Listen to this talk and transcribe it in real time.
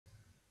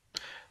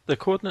the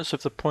coordinates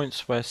of the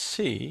points where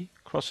C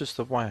crosses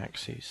the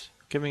y-axis,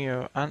 giving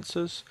you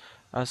answers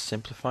as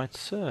simplified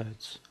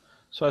surds.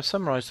 So I've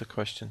summarized the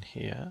question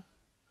here.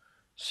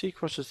 C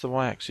crosses the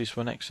y-axis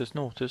when x is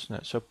 0, isn't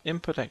it? So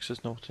input x is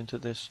 0 into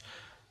this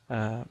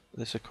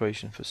this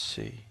equation for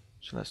C.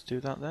 So let's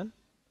do that then.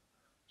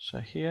 So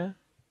here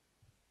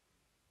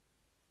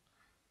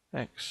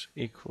x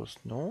equals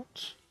 0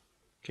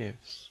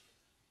 gives.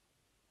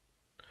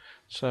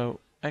 So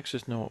x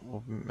is 0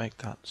 will make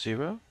that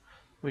 0.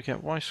 We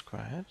get y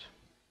squared.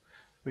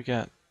 We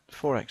get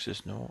 4x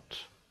is 0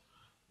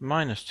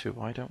 minus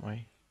 2y, don't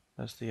we?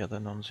 That's the other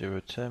non-zero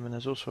term, and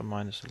there's also a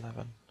minus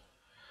 11.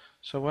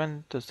 So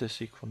when does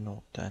this equal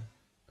 0 then?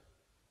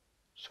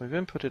 So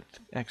we've inputted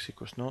x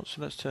equals 0,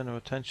 so let's turn our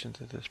attention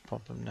to this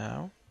problem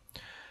now.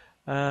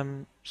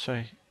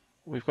 So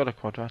we've got a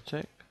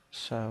quadratic,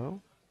 so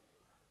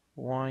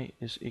y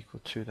is equal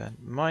to then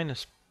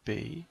minus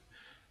b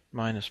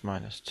minus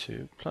minus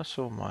 2 plus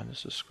or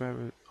minus the square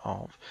root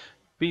of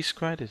b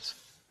squared is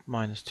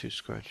minus 2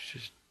 squared,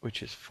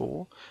 which is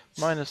 4,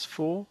 minus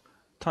 4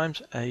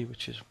 times a,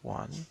 which is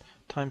 1,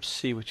 times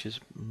c, which is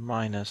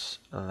minus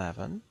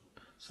 11,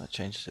 so that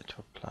changes it to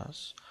a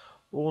plus,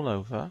 all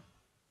over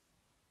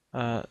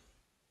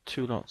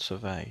 2 lots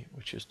of a,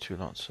 which is 2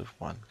 lots of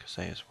 1, because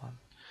a is 1.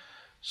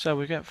 So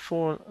we get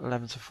 4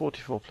 11ths of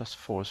 44 plus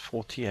 4 is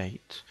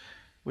 48,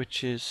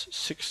 which is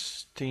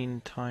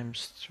 16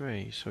 times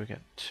 3. So we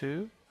get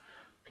 2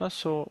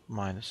 plus or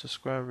minus the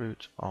square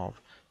root of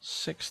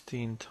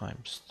 16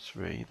 times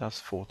 3, that's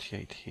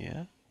 48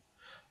 here,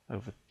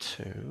 over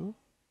 2.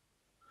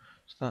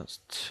 So that's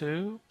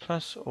 2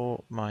 plus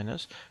or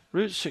minus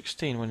root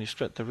 16, when you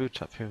split the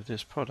root up here of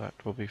this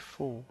product, will be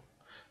 4.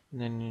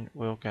 And then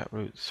we'll get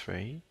root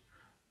 3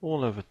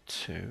 all over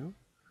 2.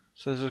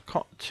 So there's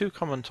a 2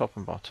 common top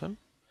and bottom.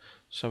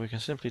 So we can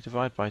simply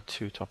divide by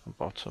 2 top and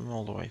bottom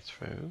all the way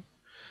through.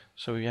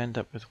 So we end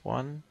up with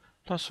 1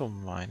 plus or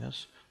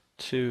minus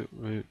 2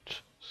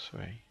 root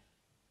 3.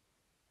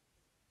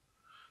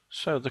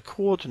 So the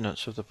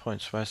coordinates of the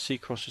points where C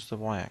crosses the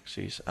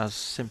y-axis as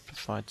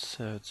simplified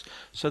surds.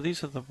 So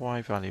these are the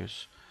y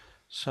values.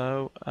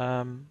 So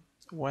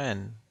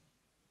when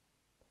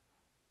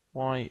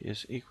y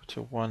is equal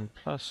to 1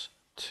 plus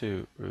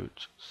 2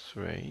 root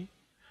 3,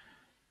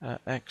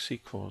 x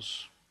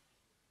equals,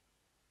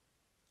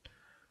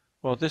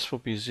 well, this will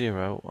be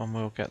 0 and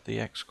we'll get the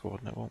x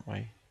coordinate, won't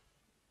we?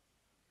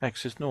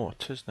 X is 0,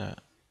 isn't it?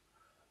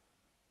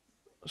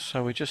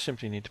 So we just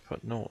simply need to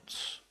put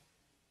noughts.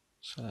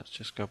 So let's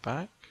just go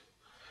back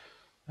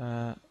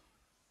and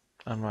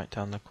write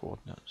down the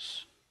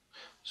coordinates.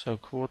 So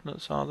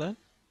coordinates are then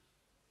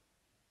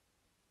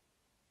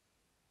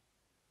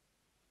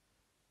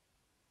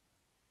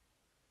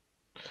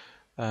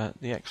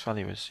the x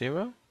value is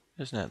 0,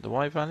 isn't it? The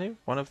y value,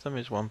 one of them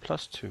is 1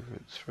 plus 2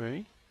 root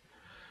 3,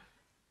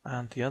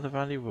 and the other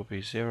value will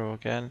be 0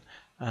 again,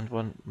 and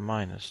 1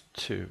 minus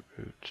 2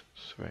 root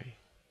 3.